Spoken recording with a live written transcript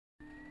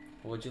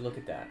Would you look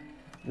at that?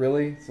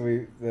 Really?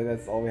 So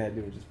that's all we had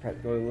to do was just go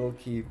to the little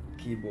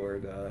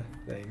keyboard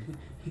thing.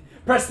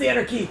 Press the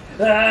enter key!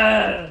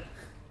 Ah!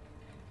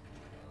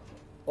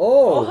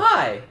 Oh! Oh,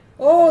 hi!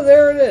 Oh,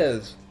 there it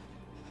is!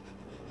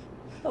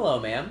 Hello,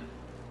 ma'am.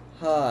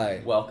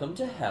 Hi. Welcome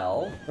to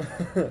hell.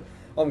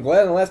 I'm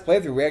glad in the last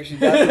playthrough we actually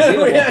got to see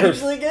We it.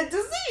 actually get to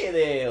see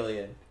the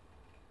alien.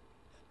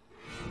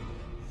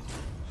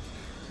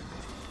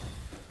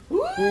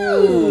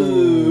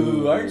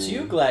 Ooh, aren't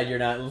you glad you're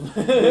not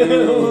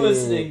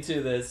listening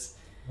to this?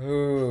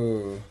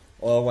 Ooh.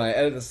 Well, when I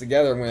edit this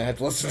together, I'm going to have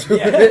to listen to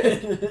Yeah.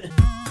 it.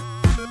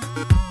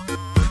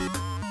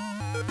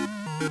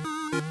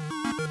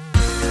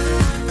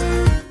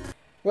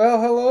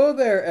 Well, hello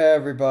there,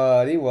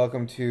 everybody.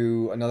 Welcome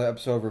to another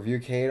episode of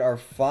Reviewcade, our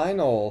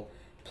final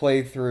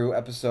playthrough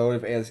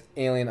episode of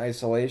Alien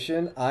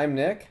Isolation. I'm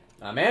Nick.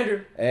 I'm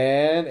Andrew.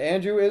 And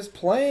Andrew is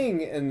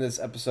playing in this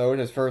episode,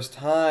 his first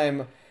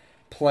time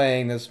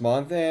playing this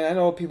month. And I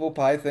know people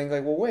probably think,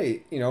 like, well,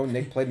 wait,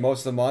 Nick played most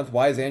of the month.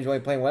 Why is Andrew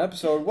only playing one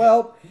episode?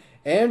 Well,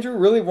 Andrew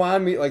really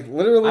wanted me, like,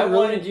 literally... I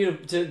wanted you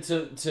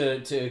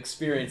to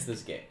experience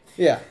this game.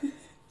 Yeah.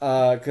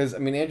 Because,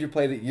 Andrew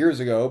played it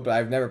years ago, but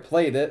I've never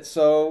played it,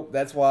 so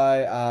that's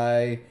why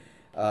I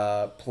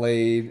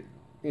played,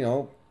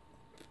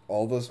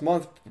 all this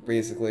month,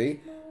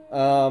 basically.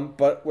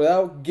 But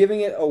without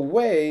giving it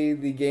away,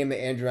 the game that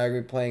Andrew and I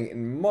will be playing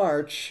in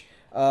March,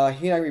 he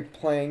and I will be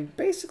playing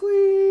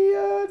basically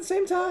at the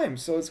same time,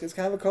 so it's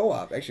kind of a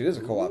co-op. Actually, it is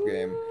a co-op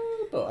game.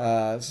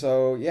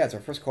 So, yeah, it's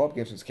our first co-op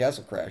game since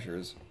Castle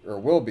Crashers, or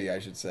will be, I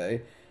should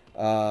say.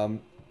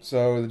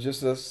 So,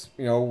 just this,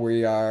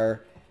 we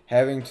are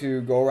having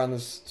to go around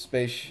this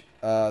space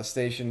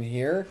station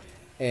here,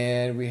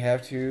 and we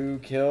have to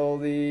kill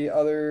the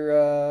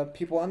other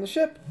people on the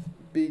ship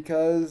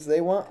because they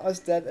want us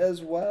dead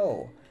as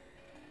well.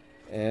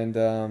 And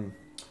I'm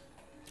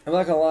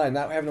not gonna lie,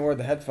 not having to wear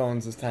the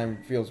headphones this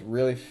time feels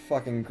really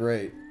fucking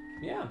great.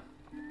 Yeah.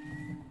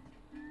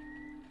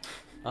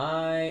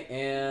 I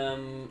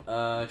am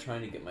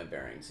trying to get my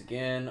bearings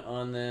again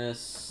on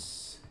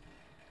this.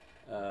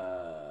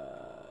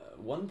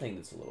 One thing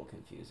that's a little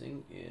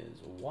confusing is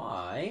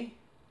why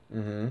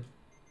does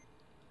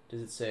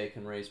it say I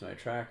can raise my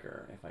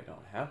tracker if I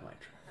don't have my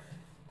tracker?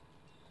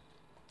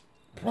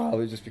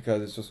 Probably just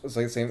because it's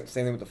like the same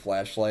thing with the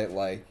flashlight.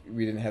 Like,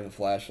 we didn't have the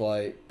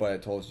flashlight, but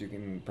it told us you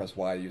can press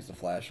Y to use the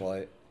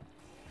flashlight.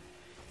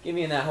 Get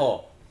me in that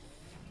hole.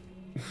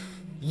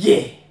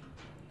 Yeah.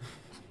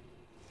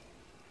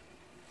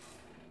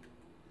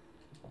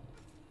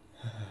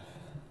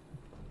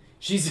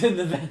 She's in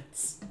the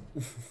vents.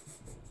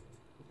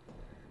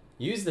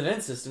 Use the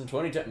vent system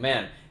 20 times.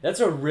 Man, that's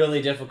a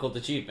really difficult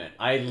achievement.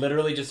 I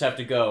literally just have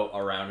to go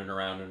around and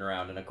around and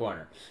around in a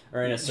corner.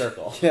 Or in a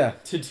circle. Yeah.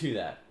 To do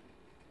that.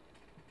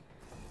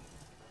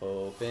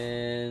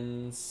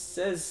 Open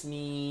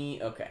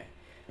sesame. Okay.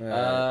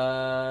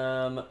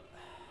 Yeah,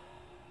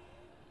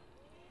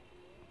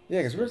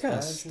 because we were kind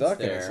of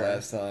stuck in this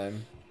last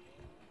time.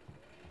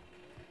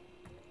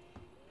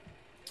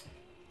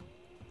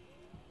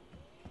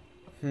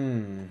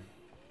 I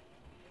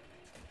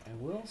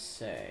will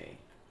say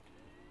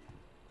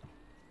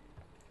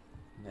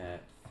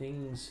that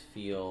things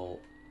feel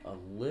a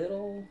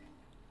little...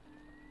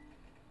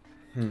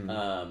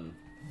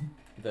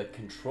 the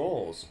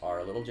controls are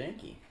a little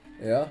janky.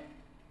 Yeah?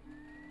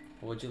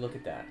 Would you look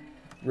at that?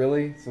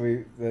 Really?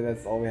 So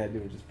that's all we had to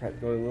do was just go to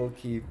the little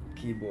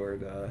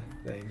keyboard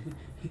thing.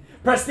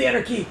 Press the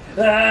enter key!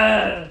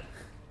 Ah!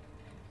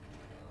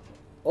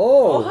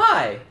 Oh! Oh,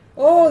 hi!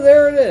 Oh,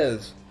 there it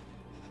is!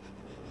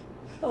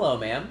 Hello,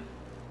 ma'am.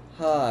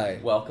 Hi.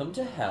 Welcome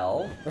to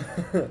hell.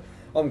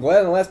 I'm glad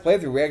in the last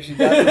playthrough we actually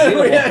got to see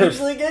We it.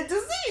 actually get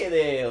to see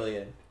the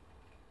alien.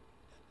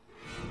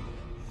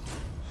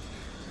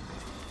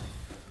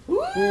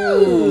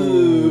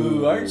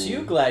 Ooh, aren't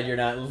you glad you're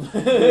not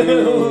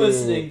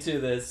listening to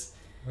this?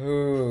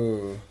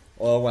 Ooh.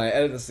 Well, when I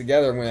edit this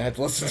together, I'm going to have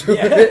to listen to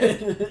Yeah.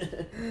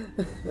 it.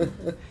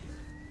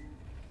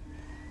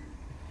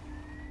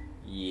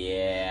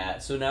 Yeah,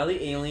 so now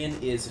the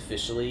alien is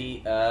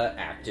officially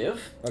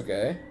active.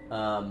 Okay.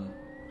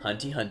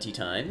 Hunty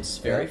times.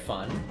 Very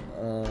fun.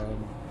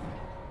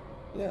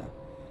 Yeah.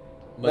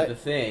 But the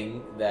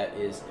thing that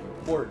is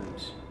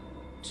important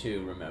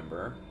to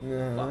remember,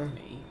 fuck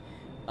me,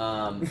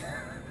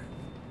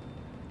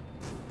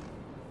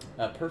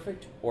 a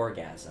perfect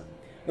orgasm.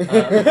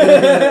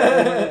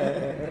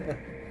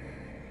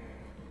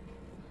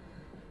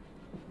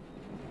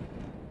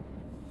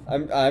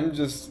 I'm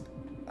just...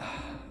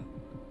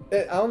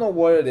 I don't know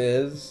what it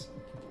is.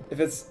 If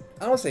it's...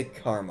 I don't want to say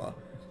karma.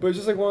 But it's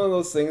just like one of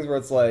those things where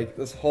it's like,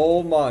 this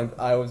whole month,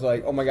 I was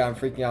like, oh my god, I'm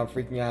freaking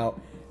out.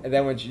 And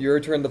then when it's your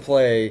turn to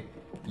play,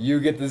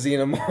 you get the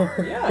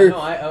xenomorph. Yeah, no,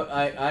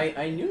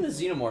 I knew the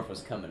xenomorph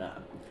was coming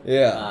up.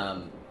 Yeah.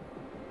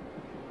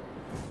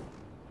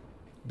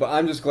 But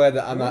I'm just glad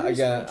that I'm not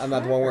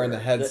the one wearing the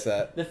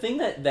headset. The thing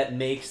that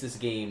makes this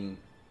game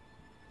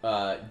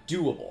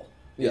doable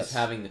is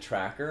having the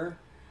tracker.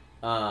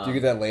 Do you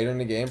get that later in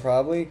the game,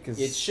 probably?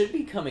 It should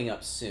be coming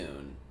up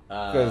soon.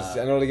 Because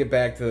I know to get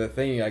back to the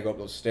thing, you gotta go up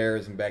those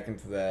stairs and back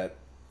into that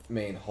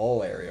main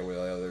hall area where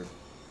the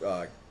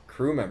other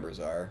crew members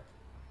are.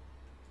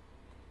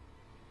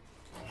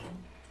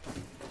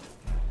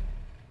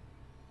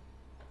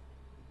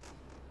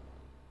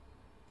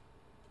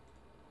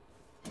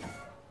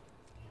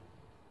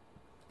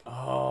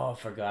 Oh,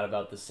 forgot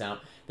about the sound.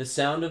 The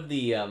sound of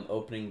the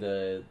opening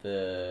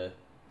the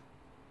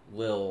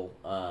little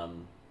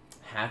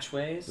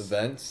hatchways. The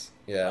vents,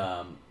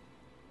 yeah.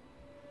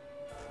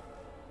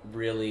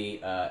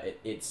 Really,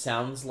 it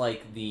sounds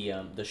like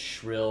the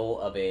shrill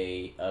of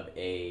a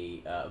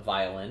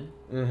violin.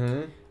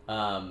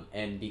 Mm-hmm.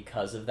 And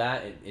because of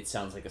that, it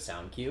sounds like a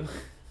sound cue.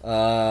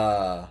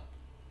 Ah.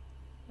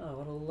 Oh,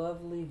 what a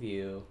lovely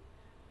view.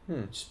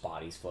 Just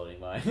bodies floating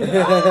by.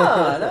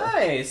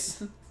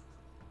 Nice.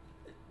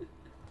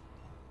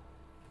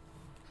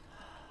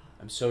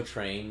 I'm so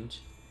trained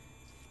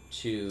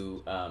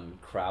to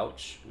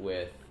crouch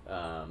with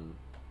there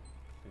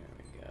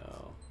we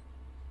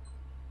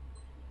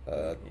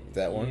go.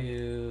 That one?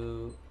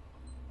 You,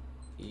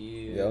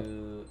 Yep.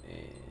 and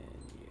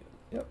you.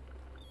 Yep.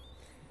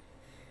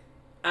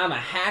 I'm a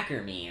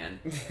hacker, man.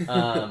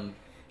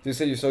 You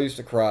said you're so used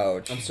to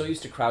crouch. I'm so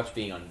used to crouch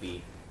being on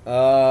B.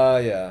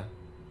 Yeah.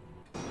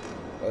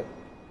 What?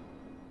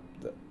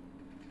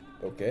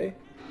 Okay.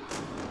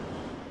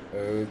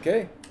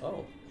 Okay.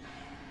 Oh.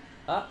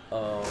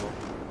 Uh-oh.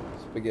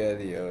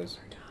 SpaghettiOs.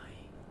 They're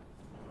dying.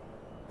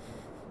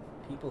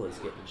 People is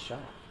getting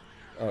shot.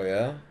 Oh,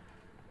 yeah?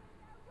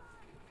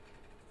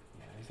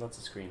 Yeah, there's lots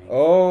of screaming.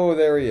 Oh,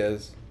 there he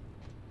is.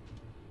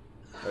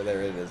 Or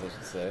there it is, I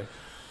should say.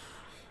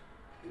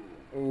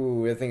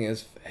 Ooh, that thing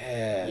is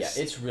fast. Yeah,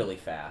 it's really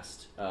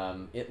fast.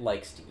 It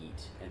likes to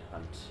eat and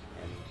hunt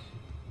and...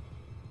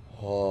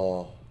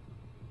 Oh.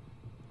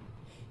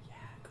 Yeah,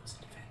 it goes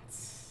into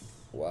defense.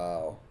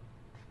 Wow.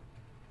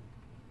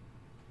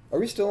 Are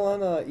we still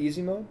on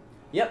easy mode?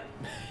 Yep.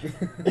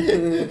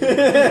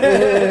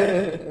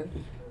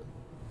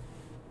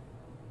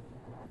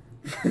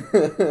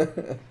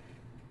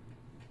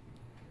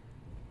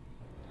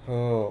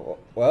 Oh,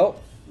 well,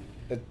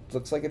 it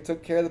looks like it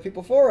took care of the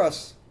people for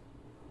us.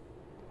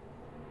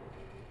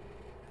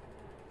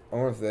 I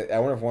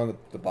wonder if one of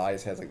the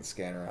bodies has like a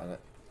scanner on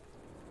it.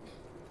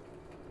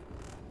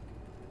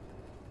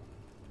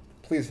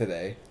 Please hit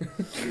A.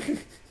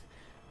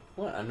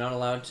 What? I'm not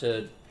allowed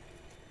to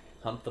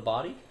hump the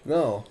body?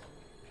 No.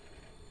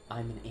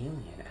 I'm an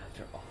alien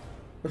after all.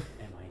 Am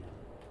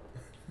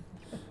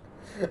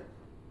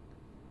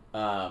I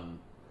not?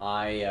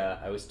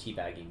 I was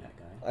teabagging that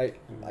guy.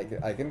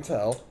 I can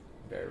tell.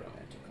 Very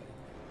romantically.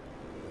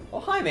 Oh,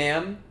 hi,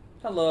 ma'am.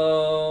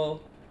 Hello.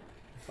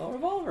 Oh,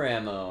 revolver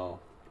ammo.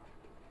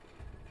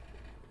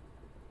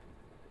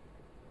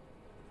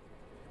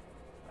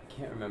 I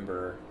can't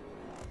remember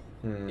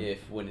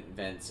if when it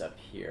vents up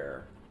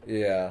here,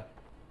 Yeah.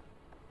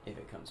 if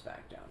it comes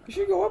back down. You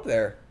should go up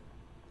there.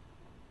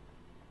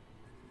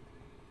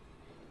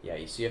 Yeah,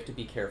 so you have to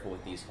be careful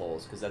with these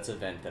holes, because that's a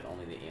vent that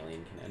only the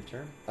alien can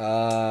enter.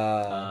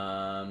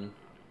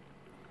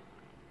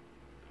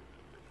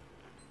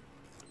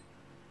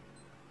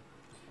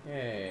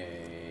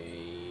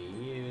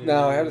 Okay.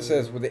 Now, I have to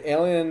say this, with the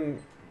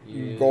alien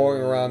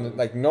going around,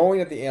 like, knowing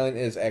that the alien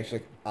is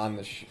actually on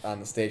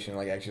the station,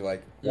 like, actually,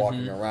 like,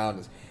 walking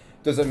around,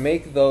 does it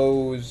make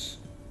those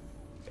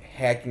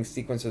hacking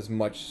sequences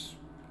much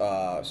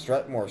more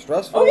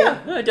stressful? Oh,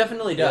 yeah. No, it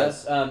definitely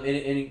does.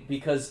 Yeah.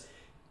 Because...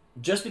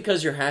 Just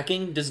because you're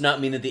hacking does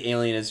not mean that the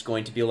alien is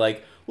going to be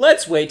like,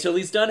 let's wait till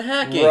he's done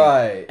hacking.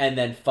 Right. And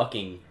then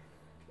fucking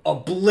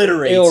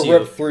obliterates It'll you.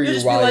 rip through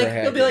you while you're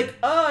hacking. He'll be like,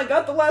 oh, I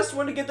got the last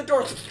one to get the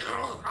door.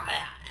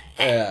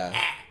 Yeah.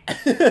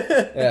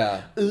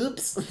 Yeah.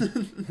 Oops.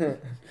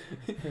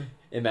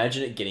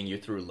 Imagine it getting you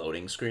through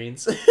loading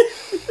screens.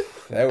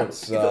 That would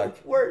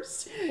suck. The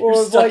worst. Well,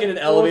 you're stuck in an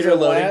elevator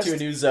loading to a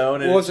new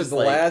zone. And what was it, the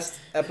last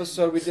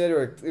episode we did,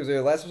 or it was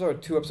the last episode or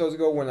 2 episodes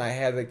ago when I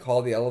had to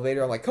call the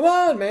elevator? I'm like, come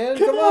on, man.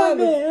 Come on,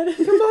 man.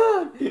 Come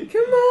on.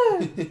 Come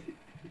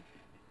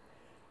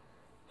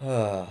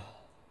on.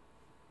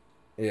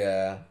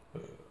 Yeah.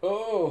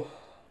 Oh.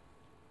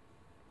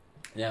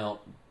 Now,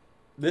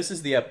 this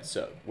is the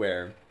episode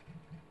where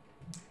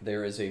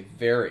there is a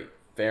very,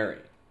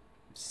 very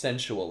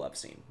sensual love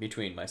scene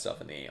between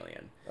myself and the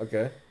alien.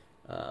 Okay.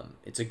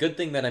 It's a good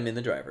thing that I'm in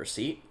the driver's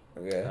seat.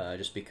 Okay.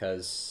 Just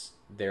because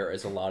there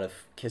is a lot of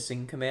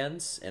kissing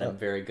commands, and I'm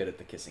very good at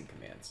the kissing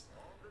commands.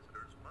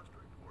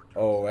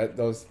 Oh,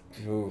 those...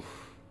 Oof.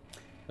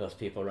 Those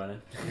people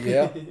running.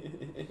 Yeah.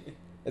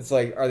 It's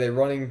like, are they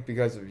running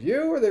because of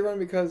you, or are they running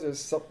because there's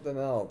something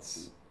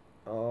else?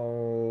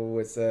 Oh,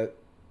 it's that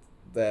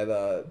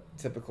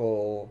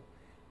typical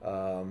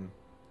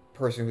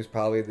person who's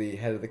probably the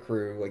head of the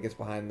crew, like, gets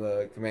behind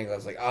the command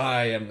glass, like,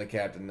 I am the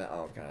captain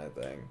now, kind of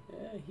thing.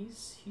 Yeah,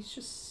 he's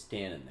just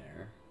standing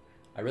there.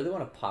 I really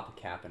want to pop a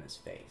cap in his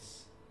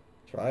face.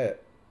 Try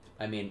it.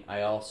 I mean,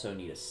 I also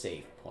need a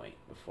save point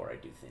before I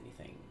do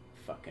anything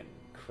fucking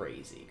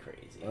crazy,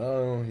 crazy.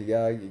 Oh, you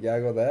gotta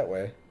go that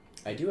way.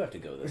 I do have to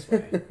go this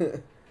way.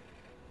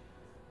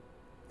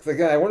 Cause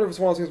again, I wonder if it's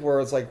one of those things where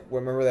it's like,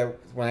 remember that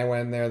when I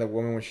went in there, the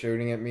woman was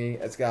shooting at me.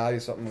 It's gotta be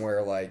something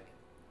where like,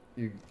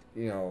 you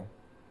know,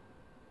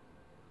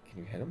 can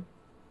you hit him?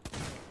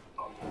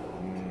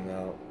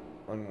 No,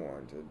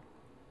 unwarranted.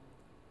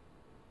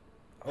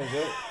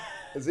 Oh,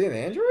 is he an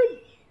android?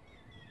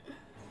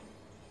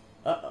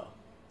 Uh-oh.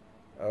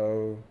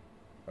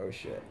 Oh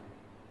shit.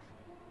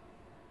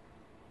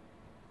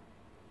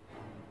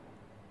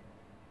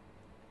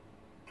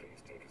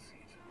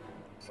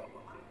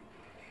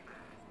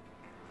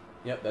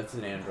 Yep, that's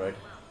an android.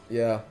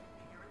 Yeah.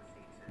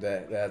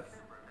 That.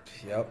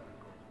 Yep.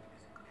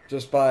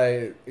 Just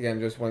by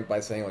went by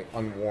saying like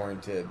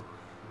unwarranted.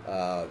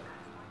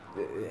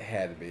 It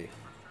had to be.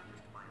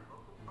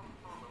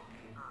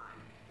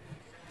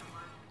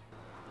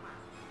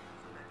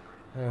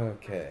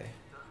 Okay.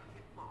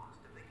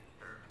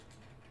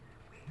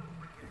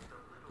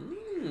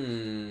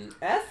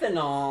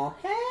 Ethanol.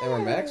 Hey. And we're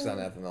maxed on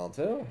ethanol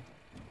too.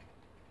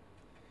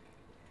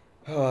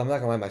 Oh, I'm not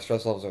gonna lie, my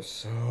stress levels are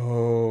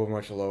so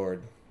much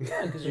lowered.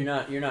 Because you're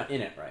not in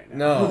it right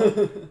now.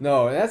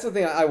 No, and that's the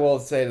thing I will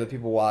say to the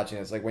people watching.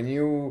 It's like when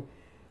you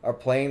are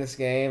playing this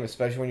game,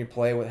 especially when you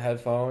play with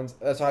headphones.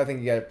 That's why I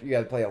think you got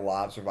to play a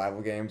lot of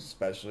survival games,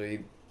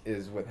 especially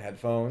is with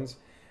headphones.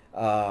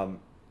 It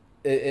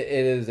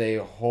is a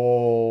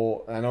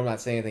whole. I know I'm not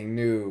saying anything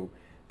new,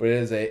 but it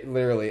is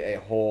literally a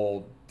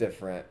whole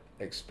different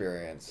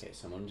experience. Okay,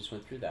 someone just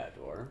went through that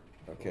door.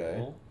 Okay.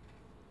 Cool.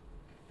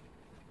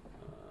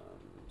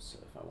 So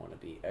if I want to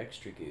be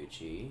extra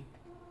Gucci,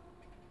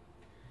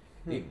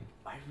 I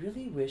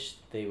really wish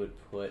they would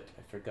put.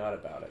 I forgot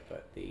about it,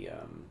 but the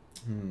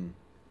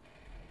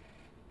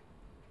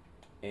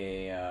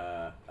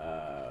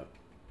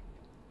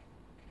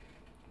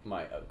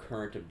my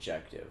current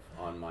objective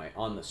on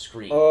the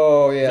screen.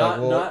 Oh yeah,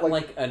 not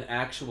like an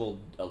actual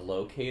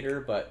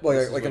locator, but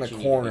like in a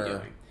corner.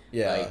 Doing.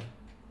 Yeah, like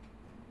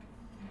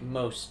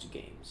most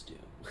games do.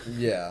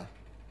 Yeah.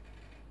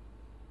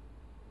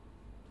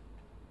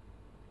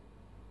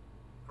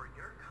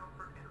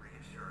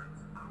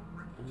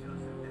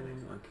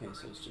 Okay,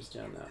 so it's just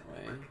down that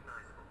way.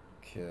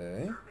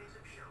 Okay.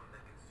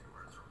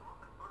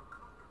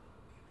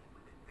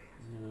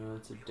 No,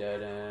 it's a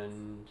dead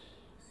end.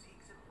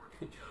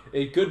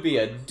 It could be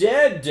a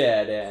dead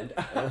end.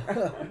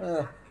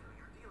 Okay,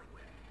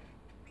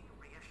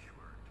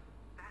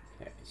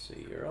 so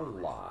you're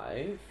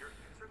alive.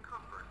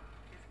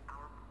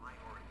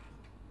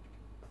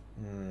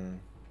 Oh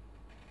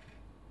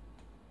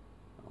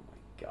my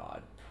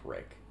god,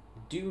 prick.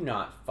 Do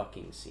not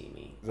fucking see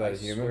me. Is that I a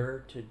human?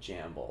 swear to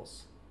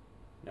Jambles.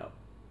 No,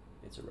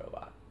 it's a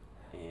robot.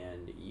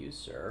 And you,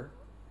 sir.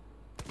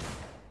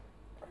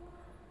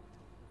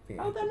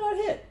 How'd that not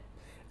hit?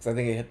 Because I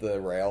think it hit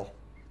the rail.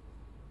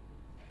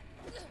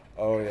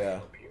 Oh,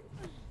 yeah.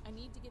 I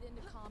need to get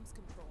into comms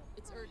control.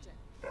 It's urgent.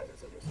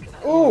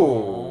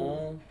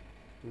 Ooh!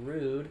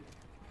 Rude.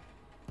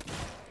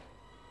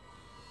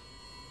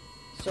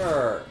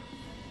 Sir.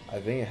 I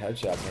think a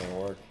headshot may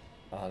work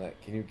on it.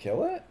 Can you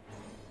kill it?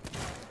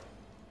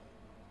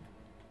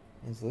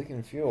 It's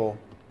leaking fuel.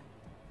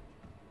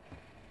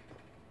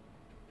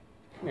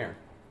 Come here.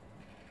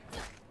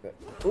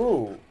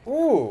 Ooh!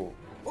 Ooh!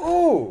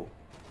 Ooh!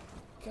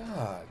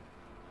 God.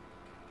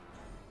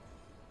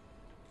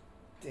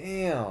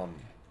 Damn.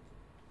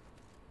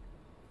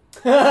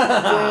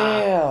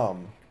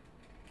 Damn.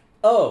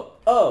 Oh.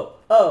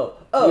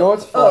 You know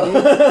what's funny?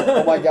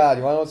 Oh my god,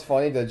 you wanna know what's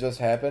funny that just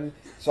happened?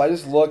 So I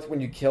just looked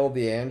when you killed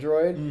the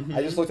android. Mm-hmm.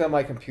 I just looked on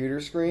my computer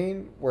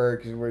screen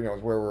where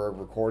we're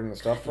recording the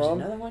stuff There's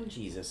from. another one,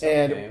 Jesus.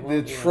 And Okay,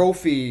 the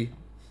trophy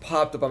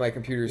popped up on my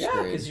computer yeah,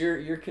 screen. because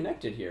you're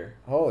connected here.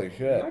 Holy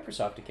shit.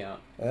 Microsoft account.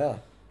 Yeah.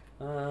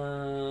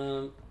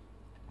 So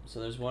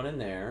there's one in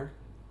there.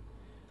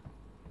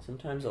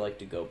 Sometimes I like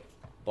to go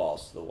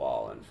balls to the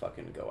wall and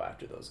fucking go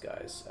after those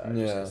guys. Just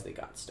because they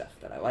got stuff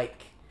that I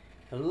like.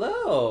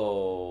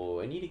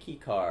 Hello! I need a key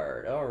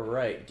card.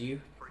 Alright, do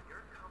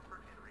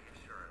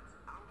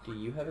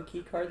you have a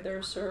key card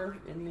there, sir?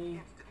 In the...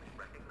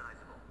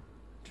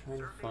 Trying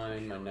to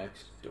find my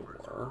next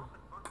door.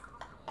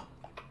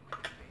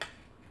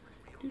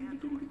 I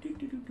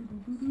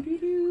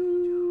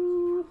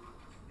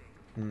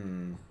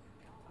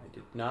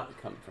did not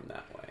come from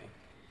that way.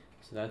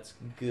 So that's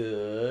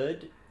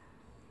good.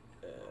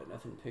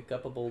 Nothing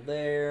pick-upable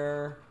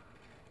there.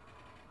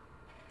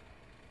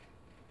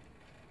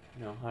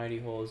 No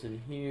hidey holes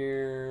in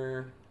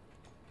here.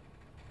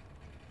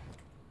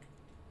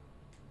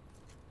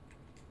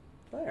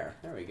 There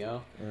we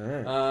go.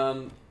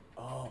 Alright.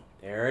 Oh,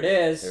 there it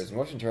is. There's a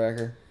motion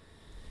tracker.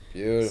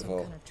 Beautiful.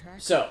 Some kind of tracker.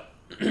 So,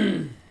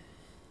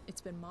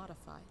 It's been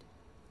modified.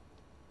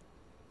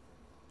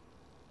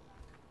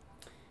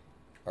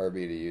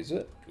 RB to use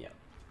it. yeah.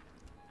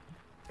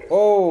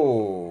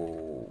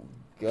 Oh,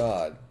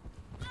 God.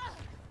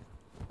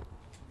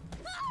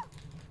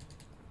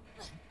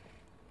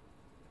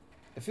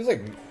 It feels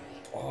like...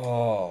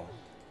 Oh.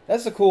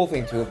 That's the cool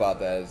thing too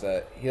about that is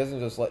that he doesn't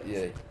just let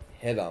you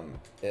hit him.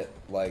 It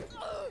like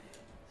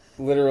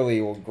literally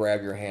will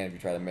grab your hand if you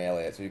try to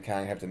melee it. So you kind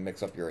of have to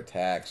mix up your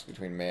attacks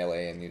between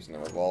melee and using the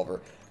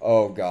revolver.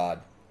 Oh god.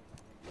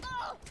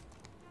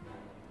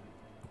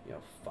 Yo,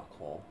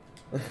 fuckhole.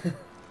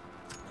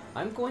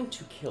 I'm going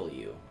to kill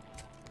you.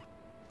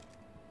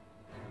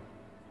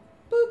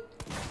 Boop.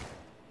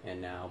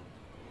 And now,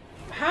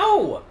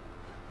 how?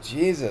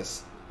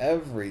 Jesus,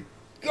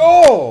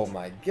 oh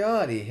my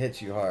god, he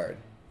hits you hard.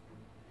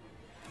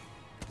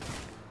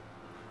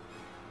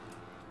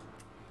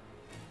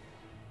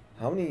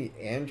 How many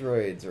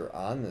androids are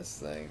on this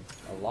thing?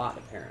 A lot,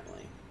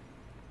 apparently.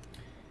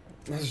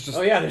 Just...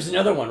 Oh yeah, there's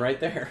another one right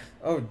there.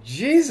 Oh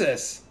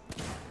Jesus!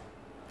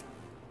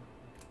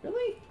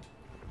 Really?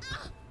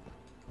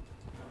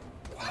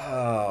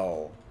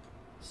 Wow.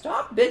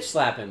 Stop bitch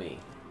slapping me.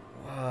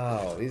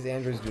 Wow, these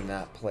androids do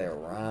not play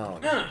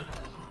around.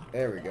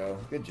 There we go.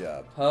 Good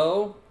job.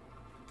 Ho.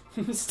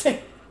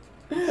 Stay.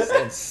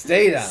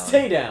 Stay down.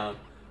 Stay down.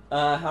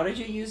 How did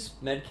you use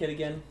medkit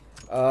again?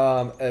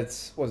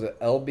 Was it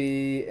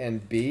LB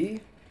and B?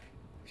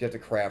 You have to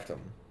craft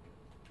them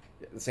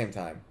at the same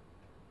time.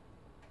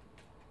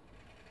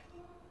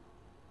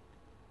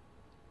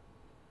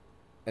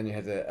 And you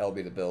have to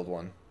LB to build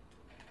one.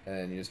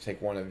 And you just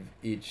take one of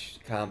each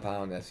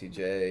compound,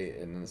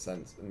 SCJ, in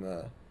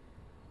the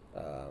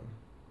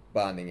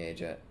bonding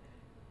agent,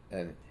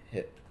 and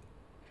hit.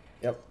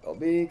 Yep,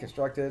 LB,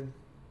 constructed.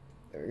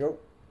 There we go.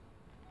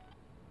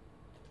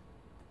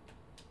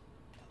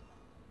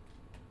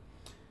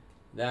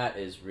 That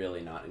is really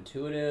not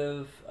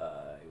intuitive.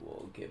 I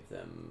will give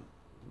them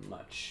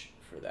much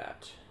for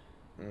that.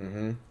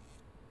 Mm-hmm.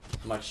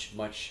 Much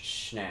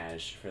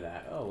schnazz for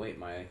that. Oh, wait,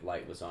 my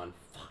light was on.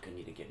 Fuck, I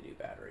need to get a new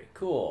battery.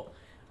 Cool.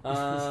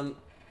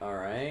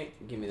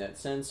 Alright. Give me that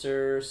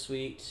sensor.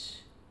 Sweet.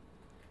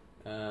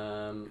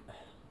 No,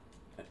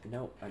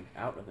 I'm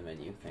out of the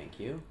menu. Thank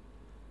you.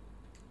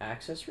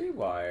 Access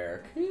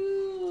rewire.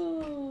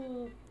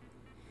 Cool.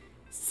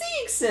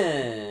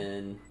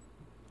 Seegson!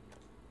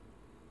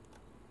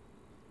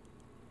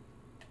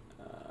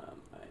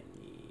 I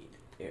need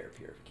air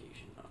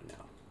purification. Oh,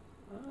 no.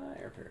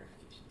 Air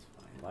purification's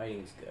fine.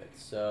 Lighting's good.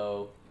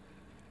 So,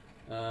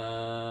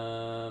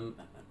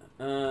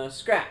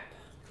 scrap.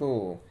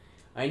 Cool.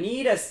 I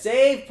need a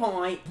save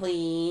point,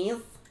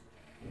 please.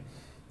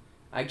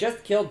 I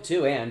just killed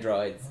 2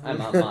 androids.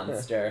 I'm a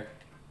monster.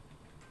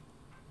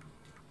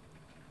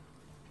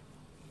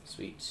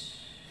 Sweet.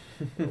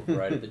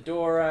 Right at the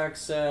door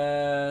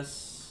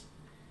access.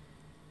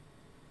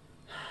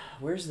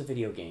 Where's the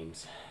video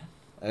games?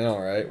 I know,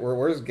 right?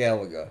 Where's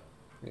Galaga?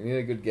 We need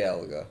a good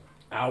Galaga.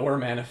 Our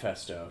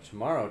manifesto.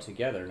 Tomorrow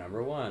together,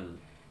 number 1.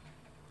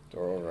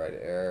 Door override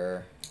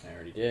error. I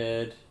already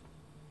did.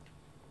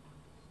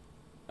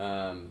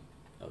 Oh,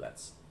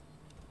 that's...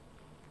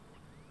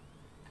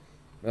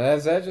 Now,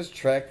 does that just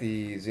track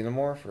the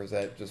xenomorph, or is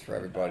that just for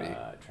everybody?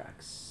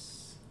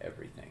 Tracks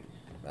everything.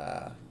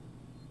 Ah.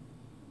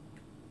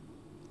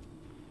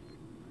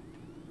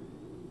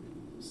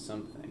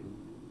 Something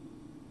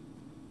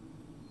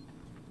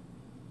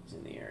is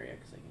in the area,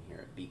 because I can hear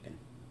it beeping.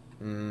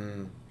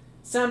 Hmm.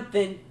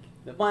 Something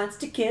that wants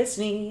to kiss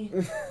me.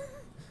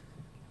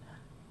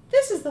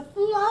 This is the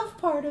love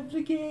part of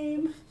the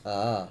game.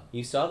 Ah.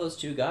 You saw those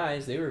 2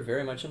 guys. They were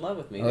very much in love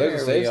with me. Oh,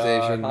 there's a save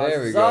station.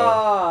 There we go.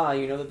 Ah,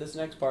 you know that this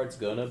next part's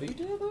gonna be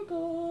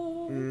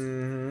difficult.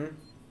 Mm-hmm.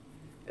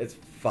 It's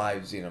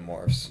 5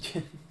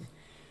 xenomorphs.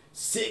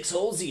 6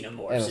 whole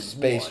xenomorphs And a in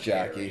space one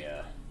jockey.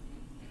 area.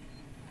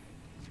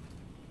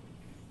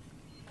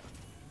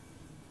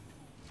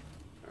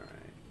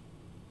 Alright.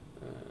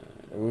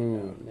 Ooh.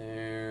 Down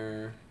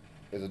there.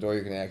 There's a door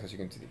you can access. You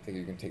can think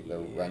you can take the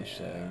wrench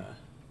thing.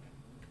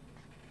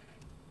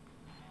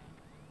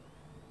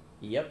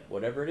 Yep,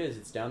 whatever it is,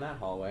 it's down that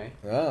hallway.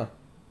 Ah.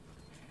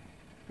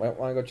 Might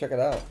want to go check it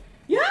out.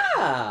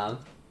 Yeah!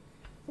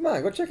 Come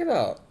on, go check it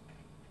out.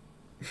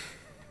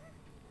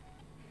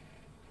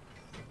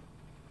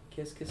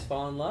 Kiss, kiss,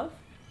 fall in love?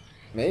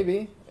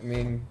 Maybe. I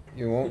mean,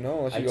 you won't know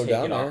unless you I go take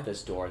down it there. off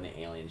this door and the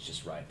alien's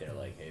just right there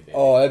like, hey, baby.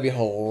 Oh, that'd be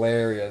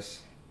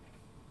hilarious.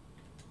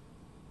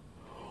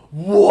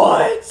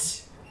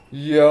 What?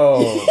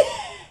 Yo.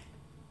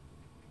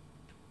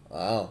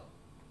 Wow.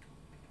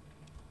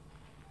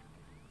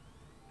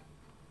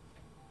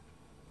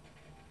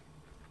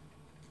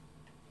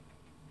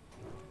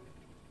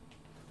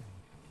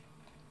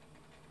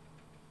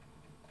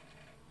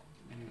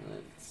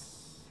 Let's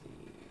see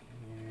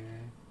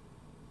here.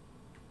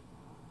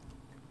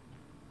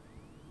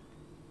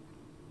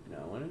 No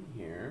one in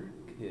here.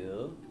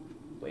 Cool.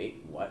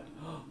 Wait, what?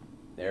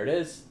 There it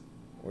is.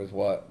 With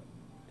what?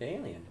 The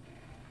alien.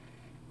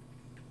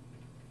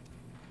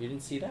 You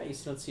didn't see that? You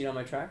still don't see it on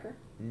my tracker?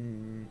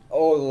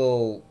 Oh, the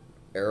little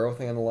arrow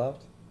thing on the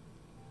left?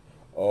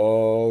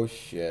 Oh,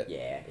 shit.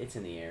 Yeah, it's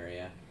in the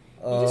area.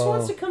 He Oh. just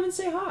wants to come and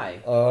say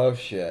hi. Oh,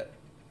 shit.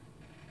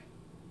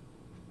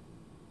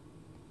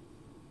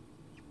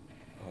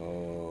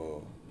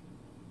 Oh.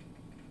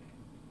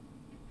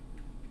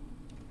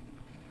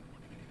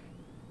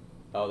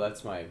 Oh,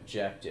 that's my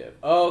objective.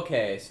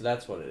 Okay, so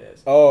that's what it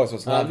is. Oh, so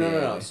it's not. No,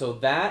 no, no.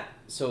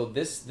 So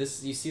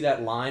this, you see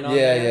that line on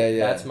Yeah, there? yeah,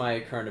 yeah. That's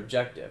my current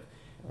objective.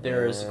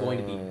 There's going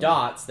to be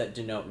dots that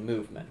denote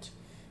movement.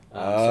 So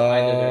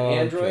either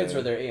they're androids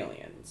or they're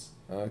aliens.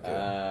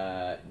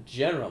 Okay.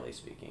 Generally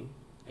speaking,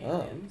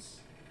 aliens.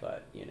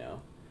 But, you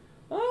know.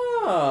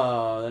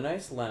 Oh, the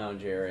nice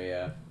lounge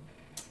area.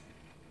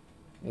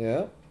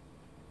 Yeah.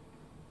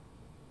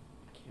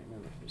 Can't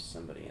remember if there's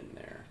somebody in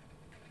there.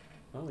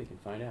 Well, we can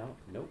find out.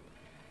 Nope.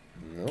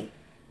 Nope.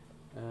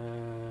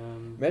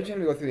 Imagine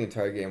having to go through the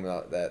entire game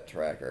without that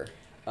tracker.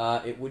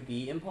 It would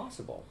be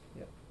impossible.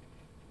 Yep.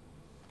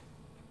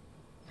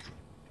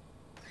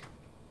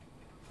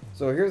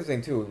 So here's the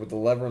thing too, with the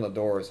lever on the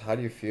doors, how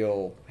do you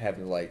feel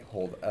having to like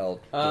hold L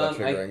to that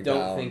triggering I don't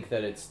down? think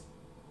that it's...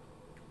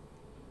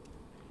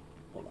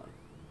 Hold on.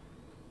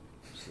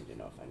 Just need to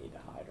know if I need to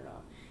hide or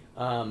not.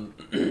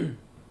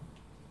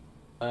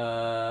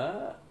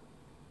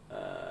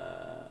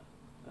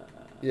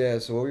 Yeah,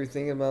 so what were you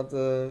thinking about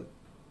the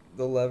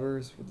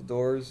levers with the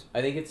doors?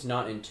 I think it's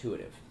not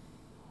intuitive.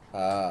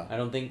 Ah. I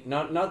don't think...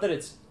 Not that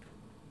it's...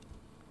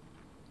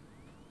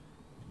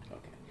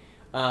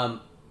 Okay.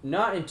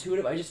 Not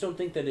intuitive. I just don't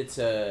think that it's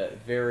a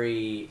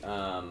very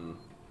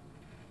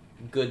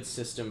good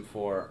system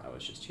for... I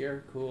was just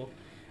here. Cool.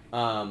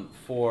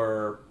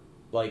 For,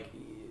 like...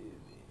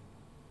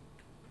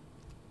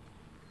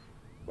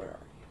 Where are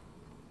you?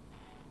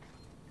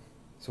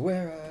 So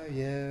where are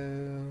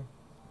you?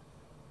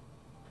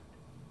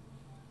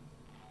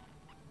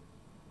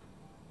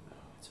 Oh,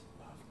 it's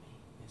above me.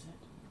 Is it?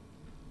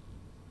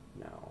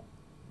 No.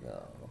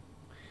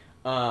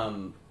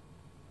 No.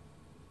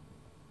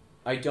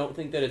 I don't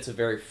think that it's a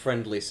very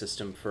friendly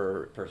system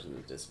for persons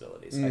with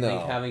disabilities. I No.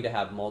 think having to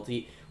have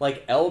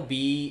like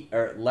LB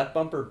or left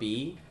bumper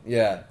B,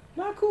 Yeah.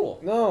 not cool.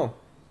 No.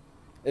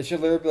 It should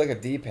literally be like a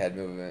D-pad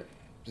movement.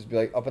 Just be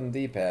like up on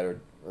the D-pad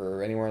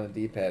or anywhere on the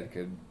D-pad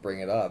could bring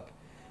it up.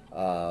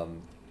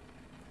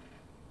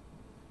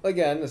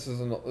 Again, this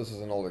is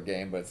an older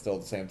game, but still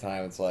at the same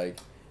time, it's like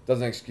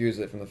doesn't excuse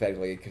it from the fact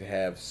that like, it could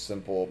have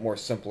more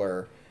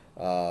simpler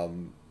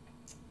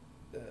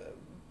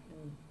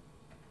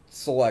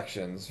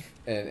selections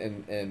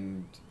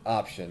and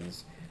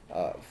options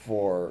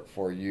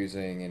for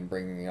using and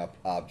bringing up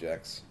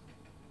objects.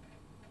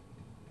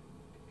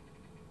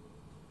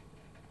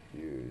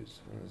 Use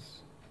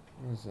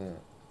what was that?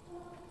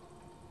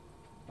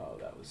 Oh,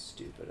 that was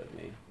stupid of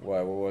me.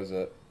 Why? What was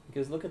it?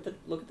 Because look at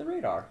the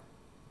radar.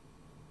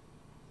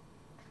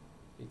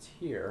 It's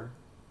here.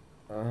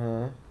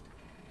 Uh-huh.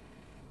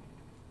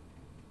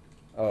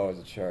 Oh, it's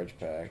a charge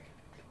pack.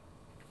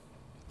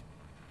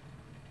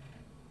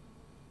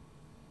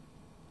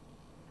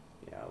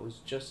 Yeah, it was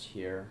just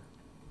here.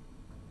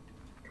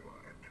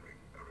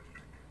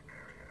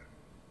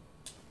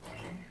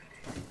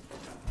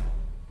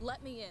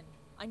 Let me in.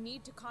 I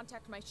need to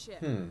contact my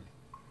ship.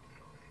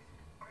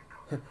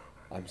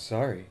 I'm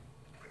sorry.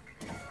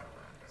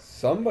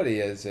 Somebody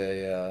is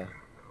a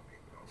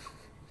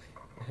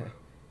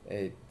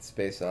a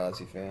Space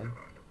Odyssey fan.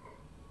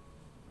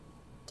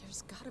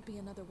 There's gotta be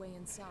another way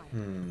inside.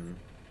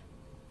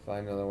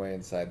 Find another way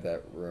inside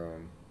that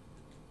room.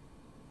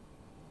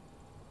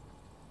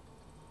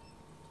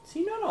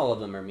 See, not all of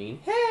them are mean.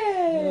 Hey!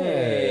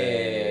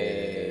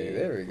 Hey!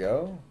 There we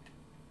go.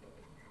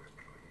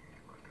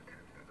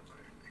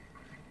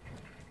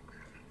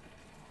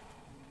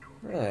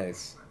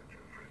 Nice.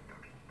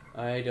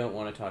 I don't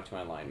want to talk to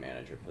my line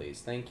manager, please.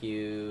 Thank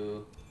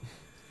you.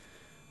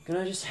 Can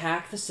I just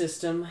hack the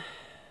system?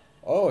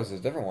 Oh, it's a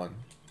different one.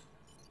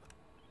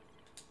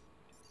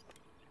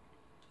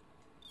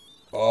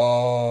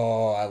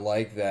 Oh, I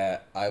like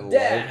that. I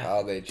like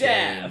how they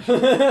change.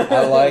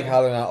 I like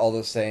how they're not all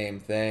the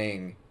same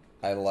thing.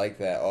 I like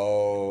that.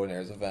 Oh, and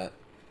there's a vent.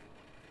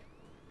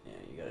 Yeah,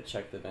 you gotta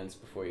check the vents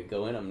before you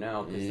go in them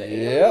now, because the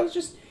Yep.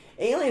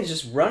 aliens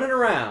just running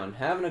around,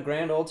 having a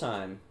grand old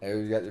time. Hey,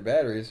 you got your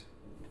batteries.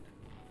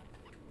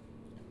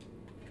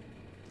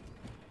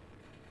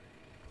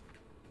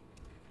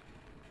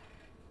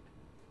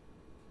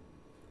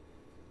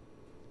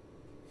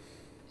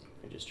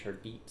 I just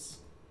heard beeps.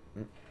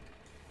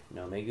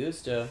 No me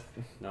gusta.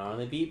 Not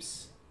only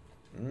beeps.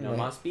 No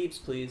mas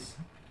beeps, please.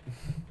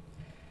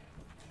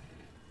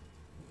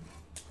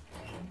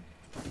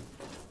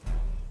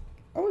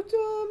 I would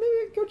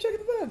maybe go check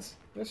the vents.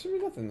 There should be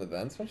nothing in the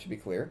vents. One should be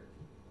clear.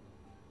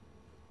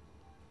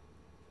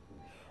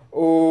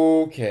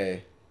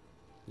 Okay.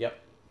 Yep.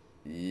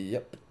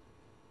 Yep.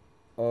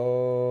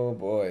 Oh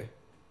boy.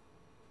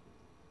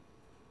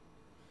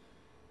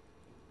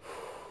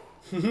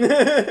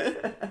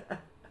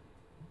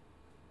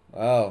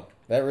 Wow,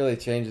 that really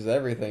changes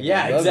everything.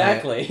 Yeah,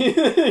 exactly.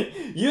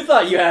 You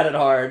thought you had it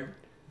hard.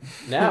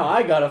 Now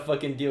I gotta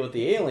fucking deal with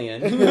the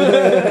alien.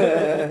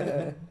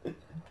 That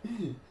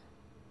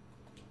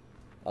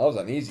was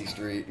on easy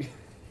street.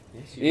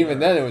 Yes, Even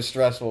then, it was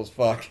stressful as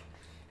fuck.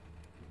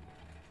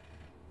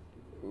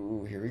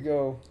 Ooh, here we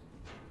go.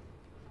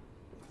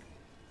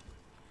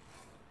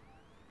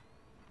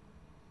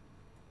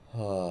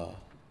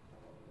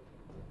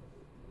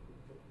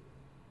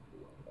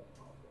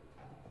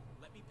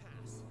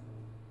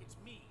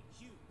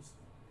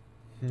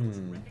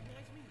 Alright,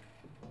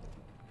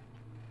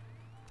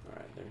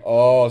 there.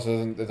 Oh, so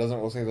it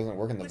doesn't looks like it doesn't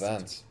work in the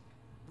vents.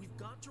 We've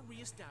got to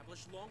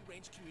reestablish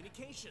long-range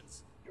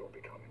communications. You're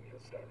becoming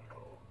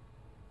hysterical.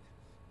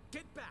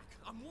 Get back!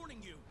 I'm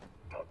warning you.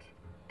 Tut,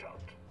 tut.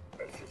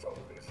 This is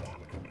only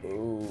sanity.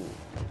 Ooh.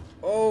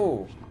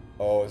 Oh.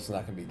 Oh, it's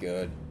not gonna be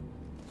good.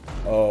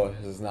 Oh,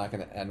 this is not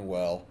gonna end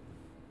well.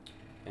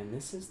 And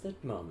this is the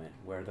moment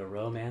where the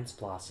romance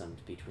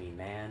blossomed between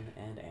man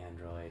and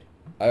android.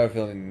 I have a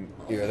feeling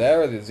either that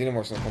or the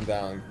xenomorph's gonna come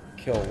down and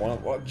kill one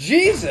of. Oh,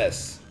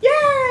 Jesus!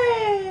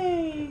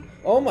 Yay!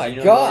 Oh my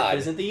Xenomorph God!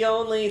 isn't the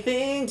only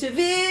thing to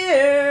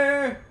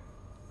fear.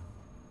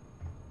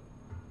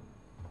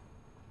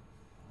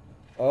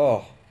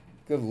 Oh,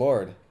 good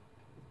Lord!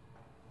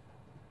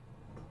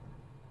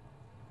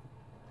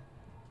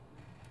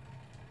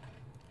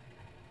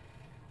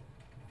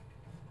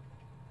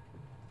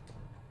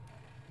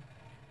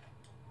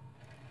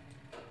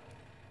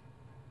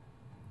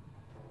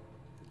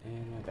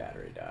 And my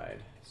battery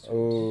died. Sweet.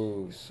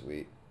 Oh,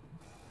 sweet.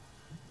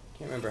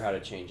 Can't remember how to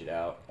change it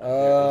out. There is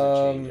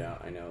a change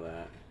out. I know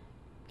that.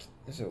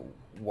 Is it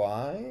Y?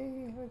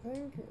 I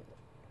think.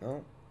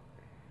 No,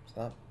 it's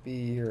not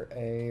B or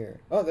A or.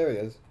 Oh, there it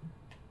is.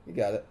 You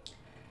got it.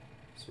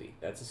 Sweet.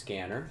 That's a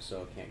scanner,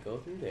 so I can't go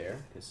through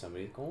there because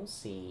somebody's gonna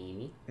see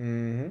me.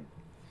 Mm-hmm.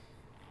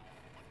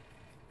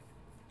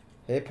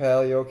 Hey,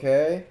 pal, you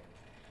okay?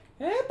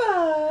 Hey,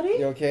 buddy.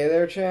 You okay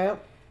there,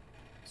 champ?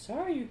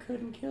 Sorry you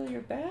couldn't kill the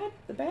bad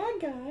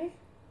guy.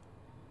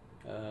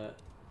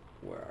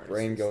 Where are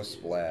Brain this goes dude?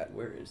 splat.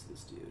 Where is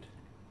this dude?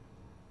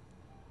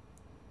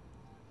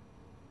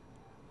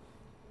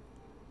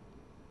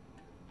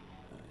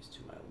 He's to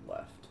my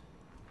left.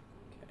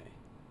 Okay.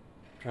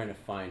 I'm trying to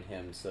find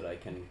him so that I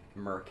can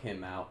murk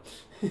him out.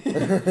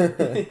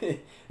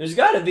 There's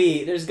gotta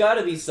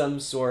be some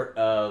sort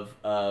of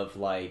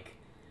like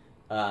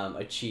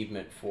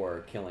achievement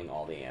for killing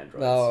all the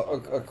androids. Now,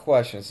 a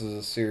question. This is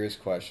a serious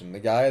question. The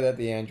guy that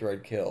the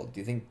android killed, do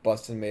you think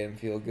busting made him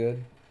feel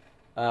good?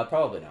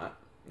 Probably not.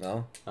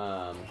 No?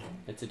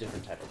 It's a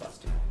different type of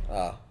busting.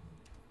 Ah.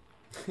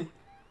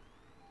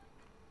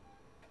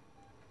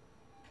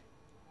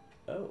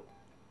 Oh.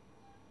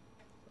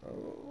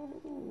 Oh.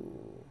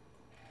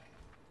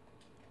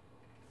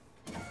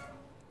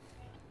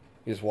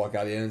 You just walk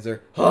out the end and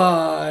there.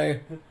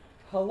 Hi!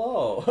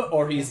 Hello.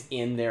 Or he's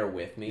in there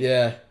with me.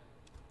 Yeah.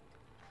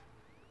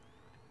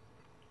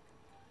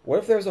 What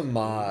if there's a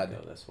mod?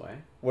 Go this way.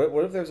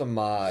 What if there's a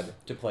mod?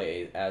 To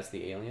play as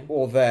the alien?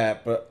 Well,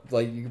 that, but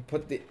like you could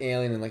put the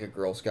alien in like a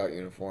Girl Scout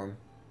uniform.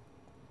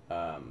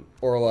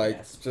 Or like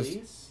yes, just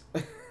please?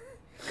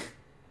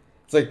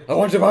 it's like, I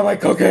want you to buy my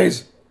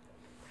cookies.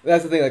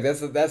 That's the thing, like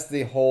that's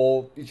the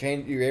whole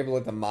you're able to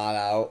let the mod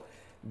out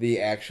the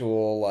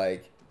actual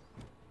like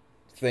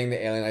thing,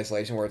 the alien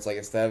isolation, where it's like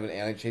instead of an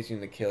alien chasing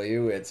you to kill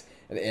you, it's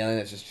an alien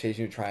that's just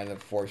chasing you, trying to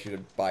force you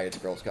to buy its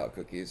Girl Scout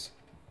cookies.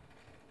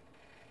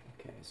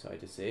 Okay, so I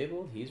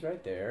disabled. He's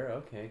right there.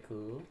 Okay,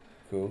 cool.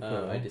 Cool.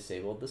 I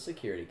disabled the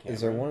security camera.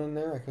 Is there one in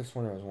there? I could have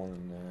sworn there was one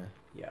in there.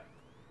 Yeah.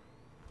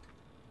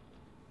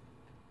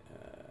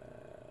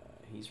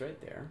 He's right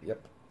there.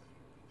 Yep.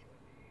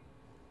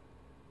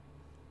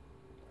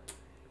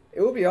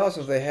 It would be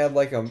awesome if they had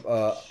like a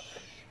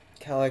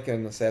kind of like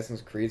an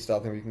Assassin's Creed style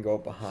thing where you can go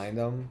up behind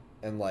them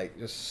and like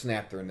just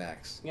snap their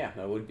necks. Yeah,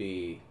 that would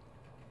be.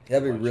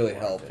 That'd be much really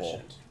more helpful.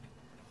 efficient.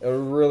 It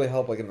would really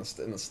help like in the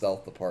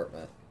stealth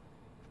department.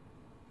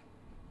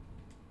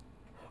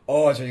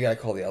 Oh, that's what you gotta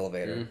call the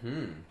elevator.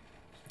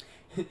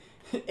 Mm-hmm.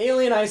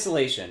 Alien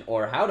isolation,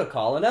 or how to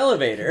call an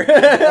elevator.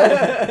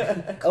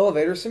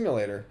 Elevator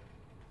simulator.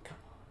 Come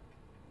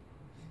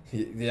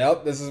on.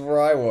 Yep, this is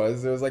where I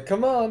was. It was like,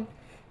 come on,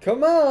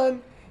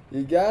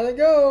 you gotta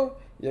go,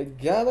 you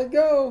gotta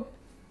go.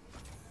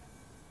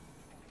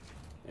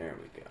 There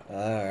we go.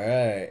 All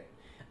right.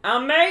 I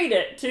made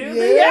it to Yeah.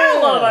 the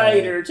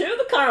elevator, to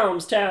the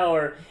comms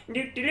tower.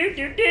 Do do do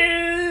do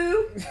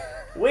do.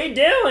 We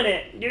doing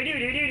it. Do do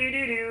do do do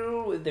do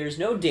do. There's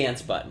no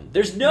dance button.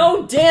 There's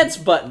no dance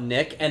button,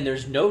 Nick, and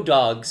there's no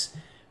dogs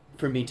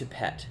for me to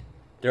pet.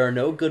 There are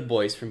no good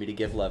boys for me to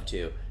give love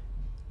to.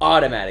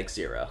 Automatic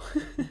 0.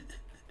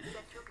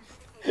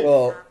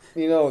 Well,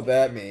 you know what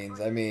that means.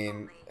 I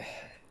mean,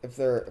 if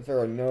there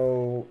are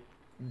no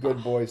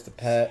good boys to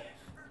pet,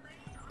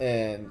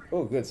 and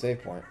oh, good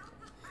save point.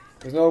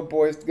 There's no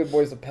good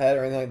boys to pet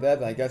or anything like that,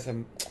 then I guess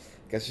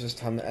it's just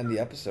time to end the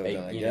episode.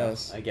 Then I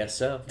guess. I guess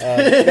so.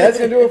 That's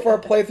gonna do it for our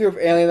playthrough of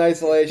Alien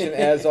Isolation.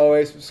 As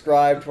always,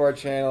 subscribe to our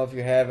channel if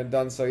you haven't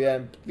done so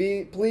yet.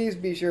 Please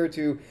be sure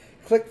to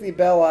click the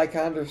bell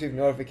icon to receive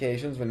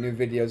notifications when new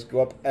videos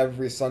go up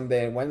every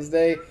Sunday and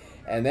Wednesday.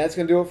 And that's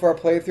going to do it for our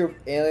playthrough of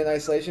Alien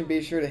Isolation.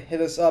 Be sure to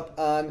hit us up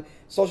on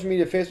social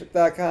media,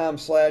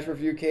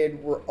 facebook.com/Reviewcade.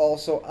 We're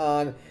also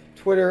on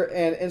Twitter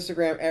and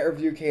Instagram at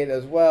Reviewcade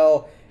as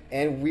well.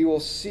 And we will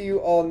see you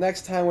all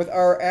next time with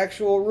our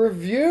actual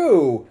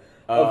review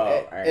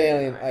of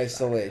Alien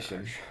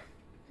Isolation.